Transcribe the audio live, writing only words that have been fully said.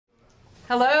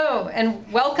Hello, and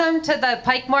welcome to the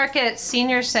Pike Market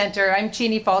Senior Center. I'm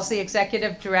Jeannie Falls, the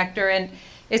Executive Director, and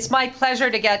it's my pleasure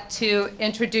to get to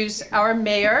introduce our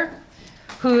mayor,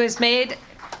 who has made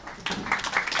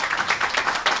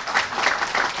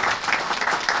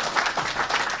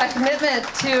a commitment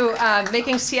to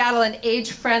making Seattle an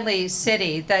age-friendly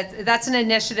city. That's an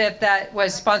initiative that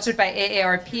was sponsored by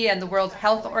AARP and the World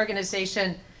Health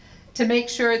Organization to make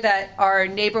sure that our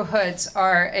neighborhoods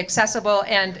are accessible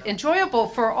and enjoyable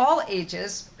for all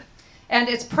ages. And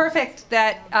it's perfect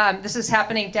that this is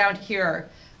happening down here,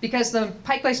 because the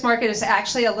Pike Place Market is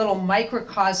actually a little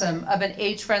microcosm of an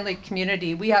age-friendly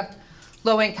community. We have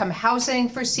low-income housing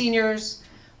for seniors,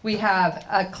 we have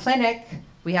a clinic,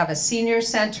 we have a senior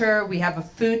center, we have a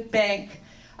food bank,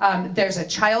 there's a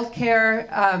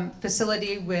childcare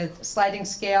facility with sliding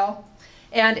scale.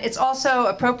 And it's also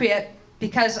appropriate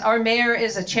because our mayor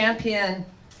is a champion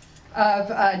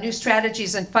of new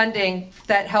strategies and funding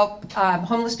that help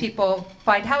homeless people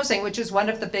find housing, which is one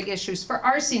of the big issues for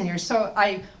our seniors. So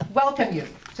I welcome you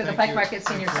to the Pike Market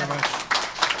Senior Center.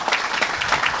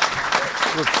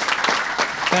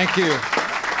 Thank you.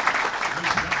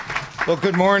 Well,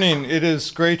 good morning. It is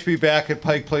great to be back at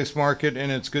Pike Place Market,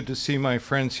 and it's good to see my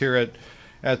friends here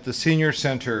at the Senior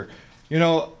Center. You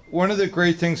know, one of the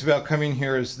great things about coming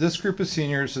here is this group of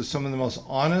seniors is some of the most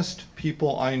honest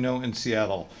people I know in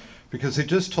Seattle, because they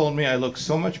just told me I look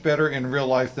so much better in real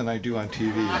life than I do on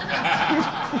TV.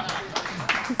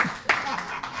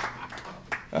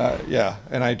 Yeah,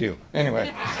 and I do.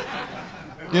 Anyway,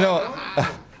 you know,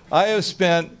 I have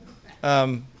spent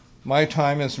my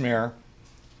time as mayor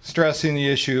stressing the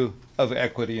issue of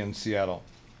equity in Seattle.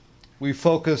 We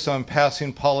focus on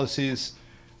passing policies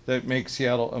that make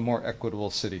Seattle a more equitable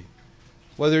city.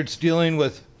 Whether it's dealing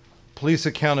with police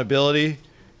accountability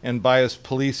and biased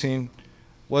policing,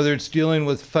 whether it's dealing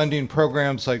with funding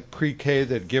programs like pre-K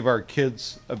that give our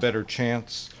kids a better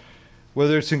chance,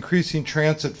 whether it's increasing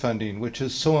transit funding, which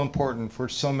is so important for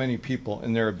so many people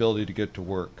in their ability to get to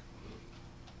work,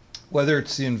 whether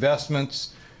it's the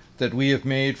investments that we have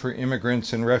made for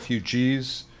immigrants and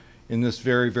refugees in this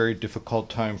very, very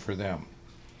difficult time for them.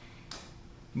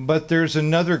 But there's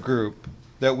another group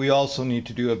that we also need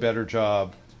to do a better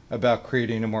job about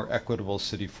creating a more equitable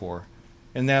city for,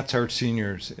 and that's our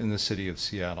seniors in the city of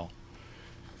Seattle.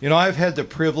 You know, I had the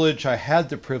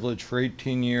privilege for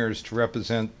 18 years to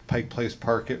represent Pike Place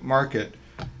Market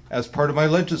as part of my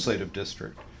legislative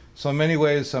district. So in many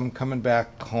ways, I'm coming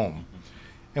back home.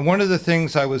 And one of the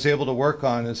things I was able to work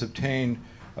on is obtain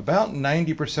about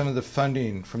 90% of the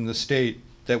funding from the state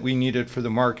that we needed for the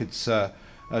market's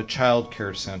a child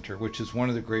care center, which is one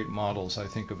of the great models, I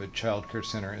think, of a child care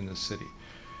center in the city.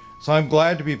 So I'm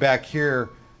glad to be back here,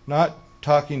 not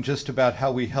talking just about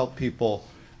how we help people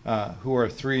who are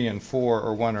 3 and 4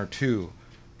 or 1 or 2,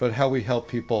 but how we help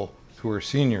people who are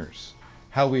seniors,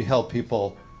 how we help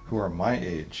people who are my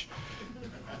age.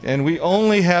 And we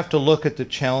only have to look at the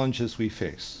challenges we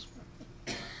face.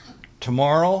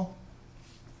 Tomorrow,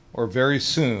 or very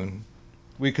soon,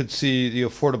 we could see the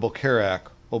Affordable Care Act,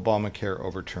 Obamacare,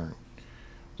 overturned.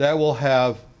 That will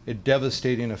have a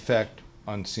devastating effect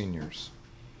on seniors.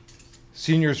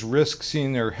 Seniors risk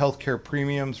seeing their health care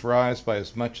premiums rise by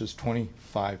as much as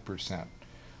 25%,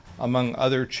 among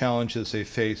other challenges they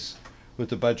face with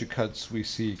the budget cuts we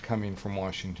see coming from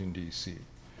Washington, D.C.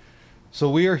 So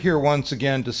we are here once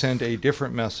again to send a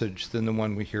different message than the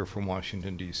one we hear from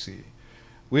Washington, D.C.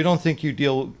 We don't think you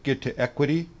get to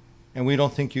equity, and we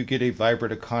don't think you get a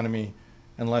vibrant economy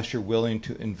unless you're willing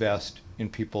to invest in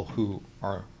people who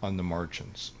are on the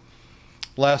margins.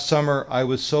 Last summer, I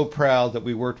was so proud that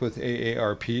we worked with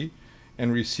AARP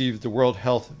and received the World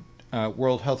Health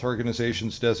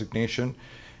Organization's designation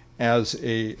as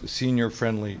a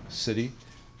senior-friendly city,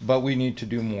 but we need to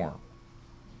do more.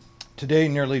 Today,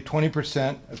 nearly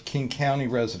 20% of King County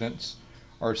residents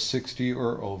are 60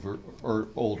 or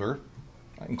older,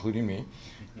 including me,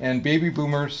 and baby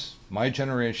boomers, my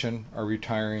generation, are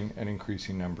retiring in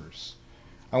increasing numbers.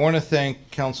 I want to thank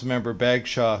Councilmember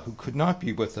Bagshaw, who could not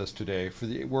be with us today, for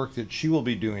the work that she will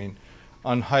be doing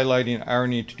on highlighting our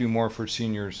need to do more for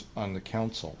seniors on the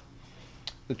council.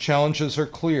 The challenges are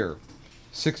clear.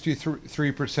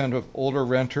 63% of older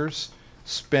renters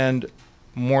spend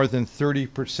more than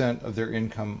 30% of their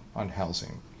income on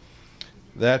housing.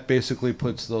 That basically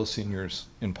puts those seniors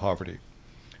in poverty.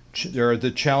 There are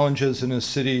the challenges in a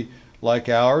city like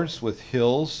ours with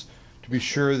hills to be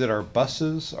sure that our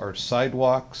buses, our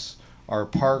sidewalks, our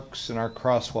parks, and our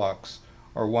crosswalks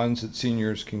are ones that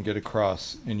seniors can get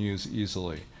across and use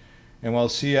easily. And while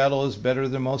Seattle is better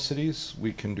than most cities,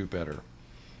 we can do better.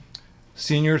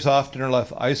 Seniors often are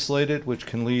left isolated, which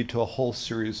can lead to a whole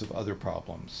series of other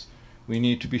problems. We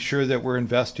need to be sure that we're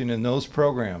investing in those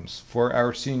programs for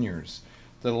our seniors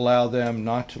that allow them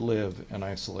not to live in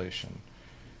isolation.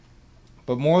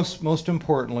 But most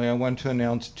importantly, I want to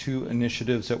announce 2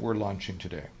 initiatives that we're launching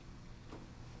today.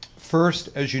 First,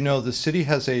 as you know, the city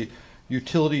has a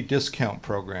utility discount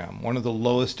program, one of the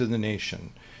lowest in the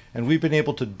nation, and we've been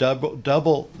able to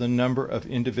double the number of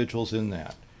individuals in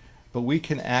that. But we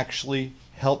can actually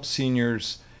help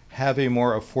seniors have a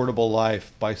more affordable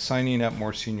life by signing up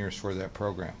more seniors for that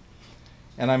program.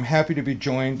 And I'm happy to be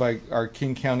joined by our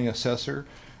King County Assessor,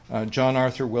 John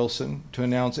Arthur Wilson, to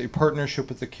announce a partnership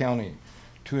with the county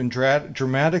to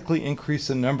dramatically increase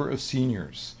the number of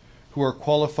seniors who are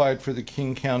qualified for the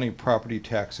King County property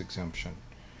tax exemption.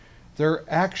 There are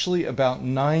actually about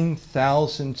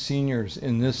 9,000 seniors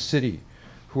in this city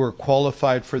who are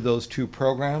qualified for those 2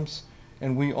 programs,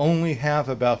 and we only have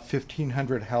about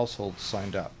 1,500 households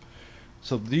signed up.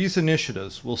 So these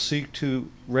initiatives will seek to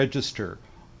register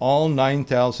all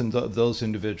 9,000 of those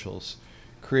individuals,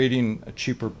 creating a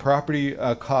cheaper property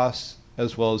costs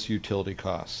as well as utility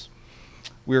costs.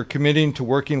 We are committing to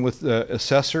working with the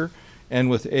Assessor and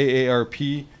with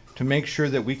AARP to make sure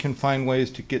that we can find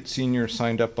ways to get seniors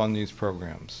signed up on these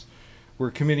programs. We're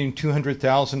committing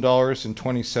 $200,000 in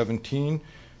 2017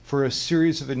 for a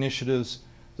series of initiatives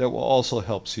that will also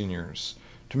help seniors,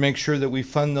 to make sure that we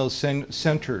fund those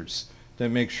centers that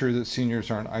make sure that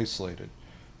seniors aren't isolated,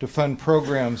 to fund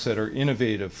programs that are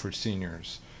innovative for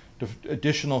seniors, to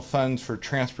additional funds for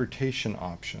transportation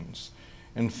options,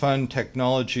 and fund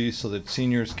technology so that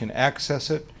seniors can access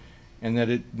it and that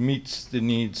it meets the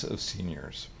needs of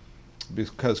seniors.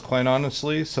 Because quite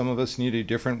honestly, some of us need a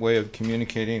different way of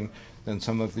communicating than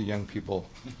some of the young people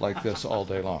like this all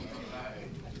day long.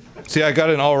 See, I got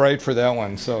an all right for that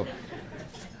one.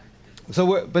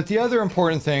 But the other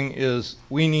important thing is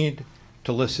we need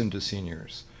to listen to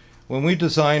seniors. When we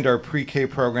designed our pre-K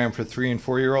program for 3- and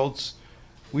 4-year-olds,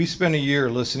 we spent a year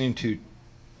listening to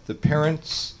the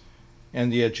parents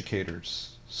and the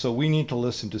educators. So we need to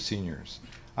listen to seniors.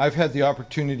 I've had the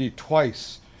opportunity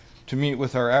twice to meet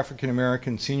with our African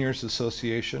American Seniors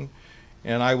Association,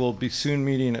 and I will be soon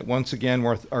meeting once again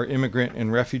with our Immigrant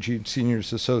and Refugee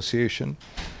Seniors Association.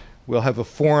 We'll have a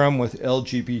forum with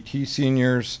LGBT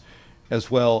seniors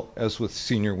as well as with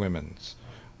senior women's.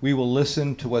 We will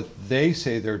listen to what they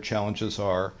say their challenges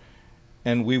are,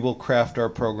 and we will craft our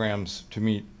programs to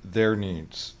meet their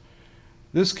needs.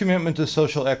 This commitment to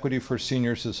social equity for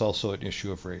seniors is also an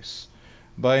issue of race.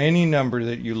 By any number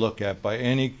that you look at, by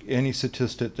any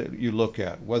statistic that you look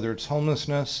at, whether it's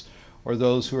homelessness or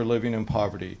those who are living in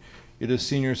poverty, it is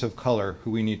seniors of color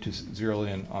who we need to zero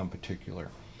in on particular.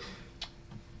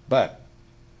 But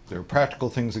there are practical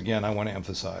things, again, I want to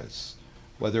emphasize.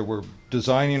 Whether we're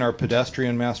designing our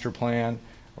pedestrian master plan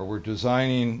or we're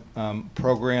designing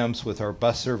programs with our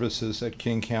bus services at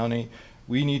King County,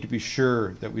 we need to be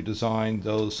sure that we design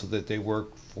those so that they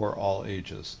work for all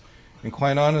ages. And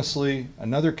quite honestly,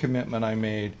 another commitment I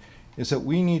made is that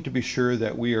we need to be sure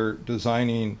that we are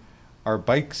designing our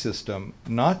bike system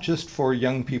not just for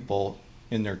young people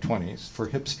in their 20s, for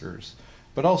hipsters,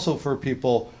 but also for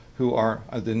people who are,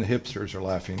 then the hipsters are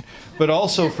laughing, but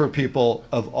also for people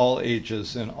of all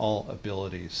ages and all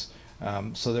abilities.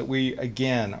 So that we,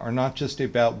 again, are not just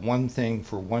about one thing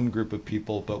for one group of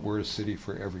people, but we're a city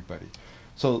for everybody.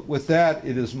 So with that,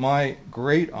 it is my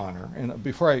great honor, and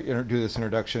before I do this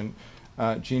introduction,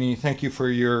 Jeannie, thank you for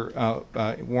your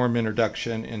warm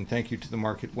introduction, and thank you to the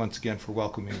market once again for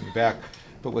welcoming me back.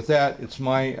 But with that, it's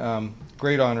my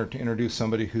great honor to introduce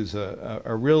somebody who's a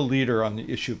real leader on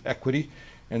the issue of equity,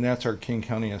 and that's our King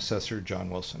County Assessor, John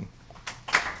Wilson.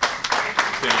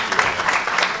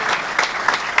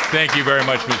 Thank you very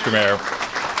much, Mr. Mayor.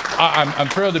 I'm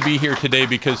thrilled to be here today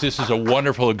because this is a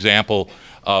wonderful example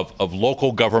of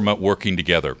local government working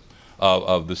together,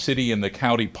 of the city and the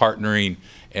county partnering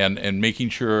and making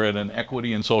sure at an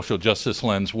equity and social justice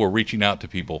lens we're reaching out to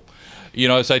people. You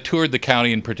know, as I toured the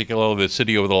county, in particular the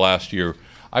city over the last year,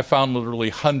 I found literally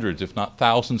hundreds, if not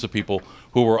thousands of people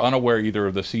who were unaware either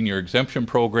of the senior exemption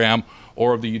program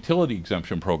or of the utility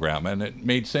exemption program. And it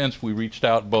made sense. We reached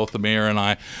out, both the mayor and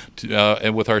I,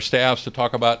 and with our staffs to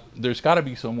talk about there's got to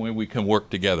be some way we can work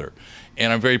together.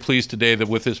 And I'm very pleased today that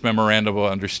with this memorandum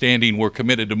of understanding, we're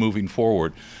committed to moving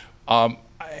forward. I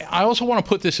also want to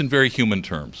put this in very human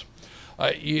terms.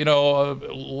 You know,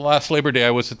 last Labor Day,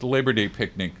 I was at the Labor Day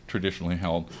picnic traditionally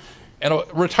held, and a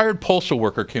retired postal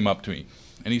worker came up to me,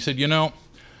 and he said, you know,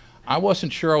 I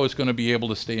wasn't sure I was going to be able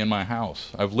to stay in my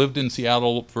house. I've lived in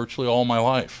Seattle virtually all my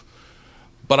life,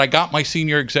 but I got my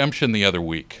senior exemption the other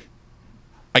week.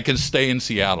 I can stay in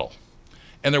Seattle.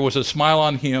 And there was a smile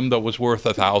on him that was worth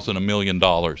 $1 million.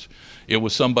 It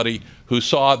was somebody who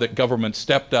saw that government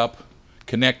stepped up,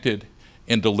 connected,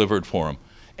 and delivered for him.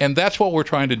 And that's what we're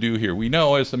trying to do here. We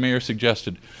know, as the mayor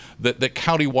suggested, that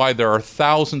countywide there are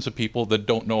thousands of people that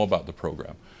don't know about the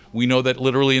program. We know that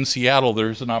literally in Seattle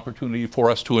there's an opportunity for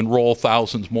us to enroll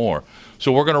thousands more.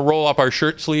 So we're going to roll up our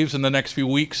shirt sleeves in the next few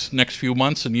weeks, next few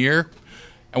months and year,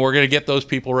 and we're going to get those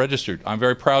people registered. I'm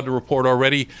very proud to report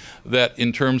already that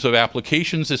in terms of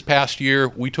applications this past year,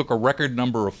 we took a record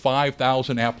number of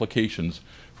 5,000 applications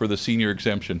for the senior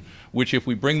exemption, which if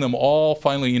we bring them all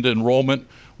finally into enrollment,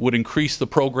 would increase the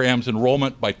program's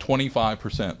enrollment by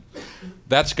 25%.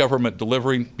 That's government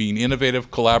delivering, being innovative,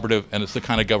 collaborative, and it's the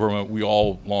kind of government we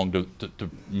all long to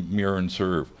mirror and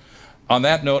serve. On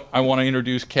that note, I want to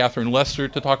introduce Catherine Lester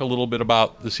to talk a little bit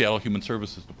about the Seattle Human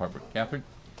Services Department. Catherine?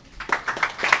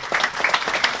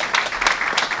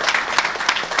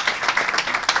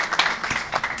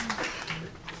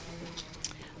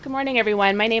 Good morning,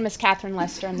 everyone. My name is Catherine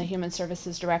Lester. I'm the Human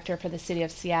Services Director for the City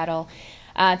of Seattle.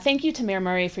 Thank you to Mayor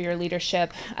Murray for your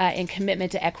leadership and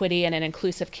commitment to equity and an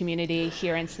inclusive community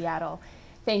here in Seattle.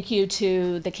 Thank you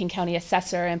to the King County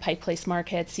Assessor and Pike Place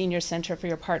Market Senior Center for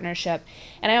your partnership.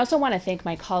 And I also want to thank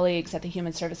my colleagues at the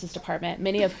Human Services Department,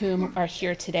 many of whom are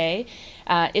here today.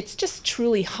 It's just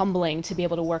truly humbling to be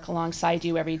able to work alongside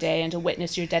you every day and to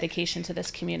witness your dedication to this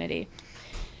community.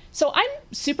 So I'm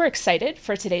super excited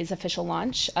for today's official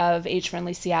launch of Age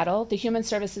Friendly Seattle. The Human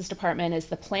Services Department is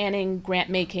the planning, grant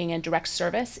making, and direct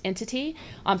service entity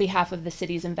on behalf of the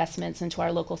city's investments into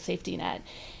our local safety net.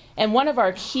 And one of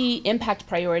our key impact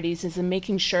priorities is in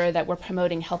making sure that we're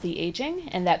promoting healthy aging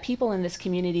and that people in this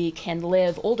community can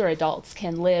live, older adults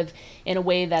can live in a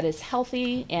way that is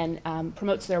healthy and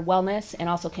promotes their wellness and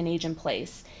also can age in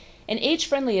place. And age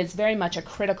friendly is very much a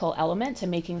critical element to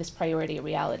making this priority a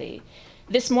reality.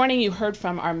 This morning you heard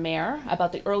from our mayor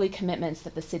about the early commitments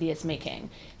that the city is making.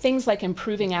 Things like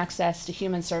improving access to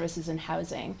human services and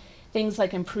housing. Things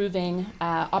like improving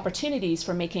opportunities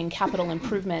for making capital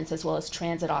improvements as well as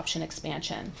transit option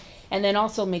expansion. And then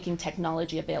also making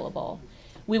technology available.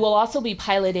 We will also be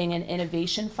piloting an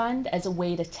innovation fund as a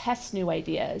way to test new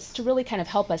ideas to really kind of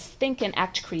help us think and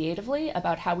act creatively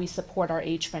about how we support our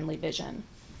age-friendly vision.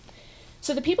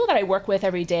 So the people that I work with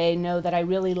every day know that I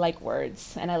really like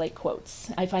words and I like quotes.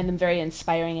 I find them very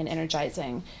inspiring and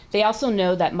energizing. They also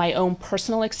know that my own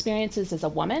personal experiences as a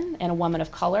woman and a woman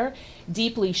of color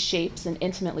deeply shapes and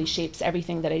intimately shapes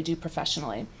everything that I do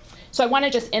professionally. So I want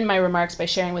to just end my remarks by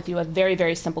sharing with you a very,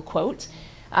 very simple quote.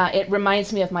 It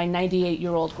reminds me of my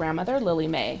 98-year-old grandmother, Lily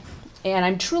May. And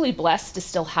I'm truly blessed to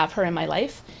still have her in my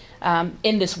life,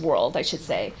 in this world, I should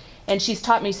say. And she's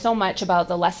taught me so much about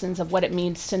the lessons of what it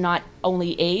means to not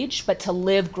only age, but to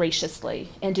live graciously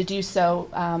and to do so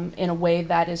in a way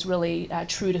that is really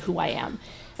true to who I am.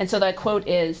 And so that quote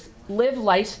is, live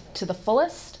life to the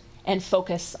fullest and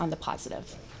focus on the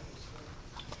positive.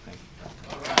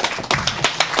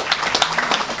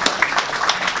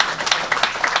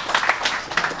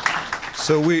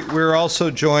 So we're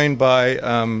also joined by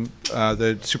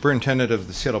the Superintendent of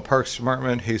the Seattle Parks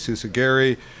Department, Jesus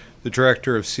Aguirre, the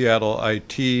Director of Seattle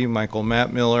IT, Michael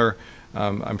Mattmiller.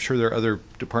 I'm sure there are other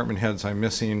department heads I'm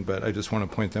missing, but I just want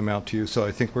to point them out to you. So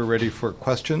I think we're ready for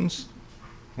questions.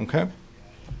 Okay.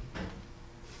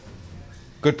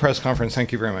 Good press conference.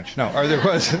 Thank you very much. No, are there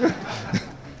questions?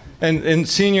 And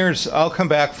seniors, I'll come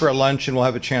back for a lunch and we'll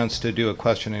have a chance to do a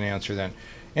question and answer then.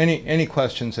 Any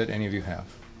questions that any of you have?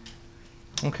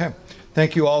 Okay.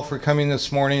 Thank you all for coming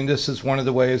this morning. This is one of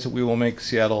the ways that we will make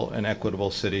Seattle an equitable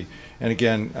city. And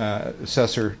again,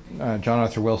 Assessor John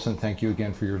Arthur Wilson, thank you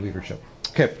again for your leadership.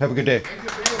 Okay, have a good day.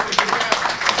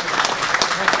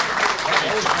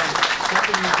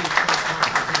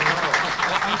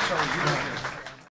 I'm sorry.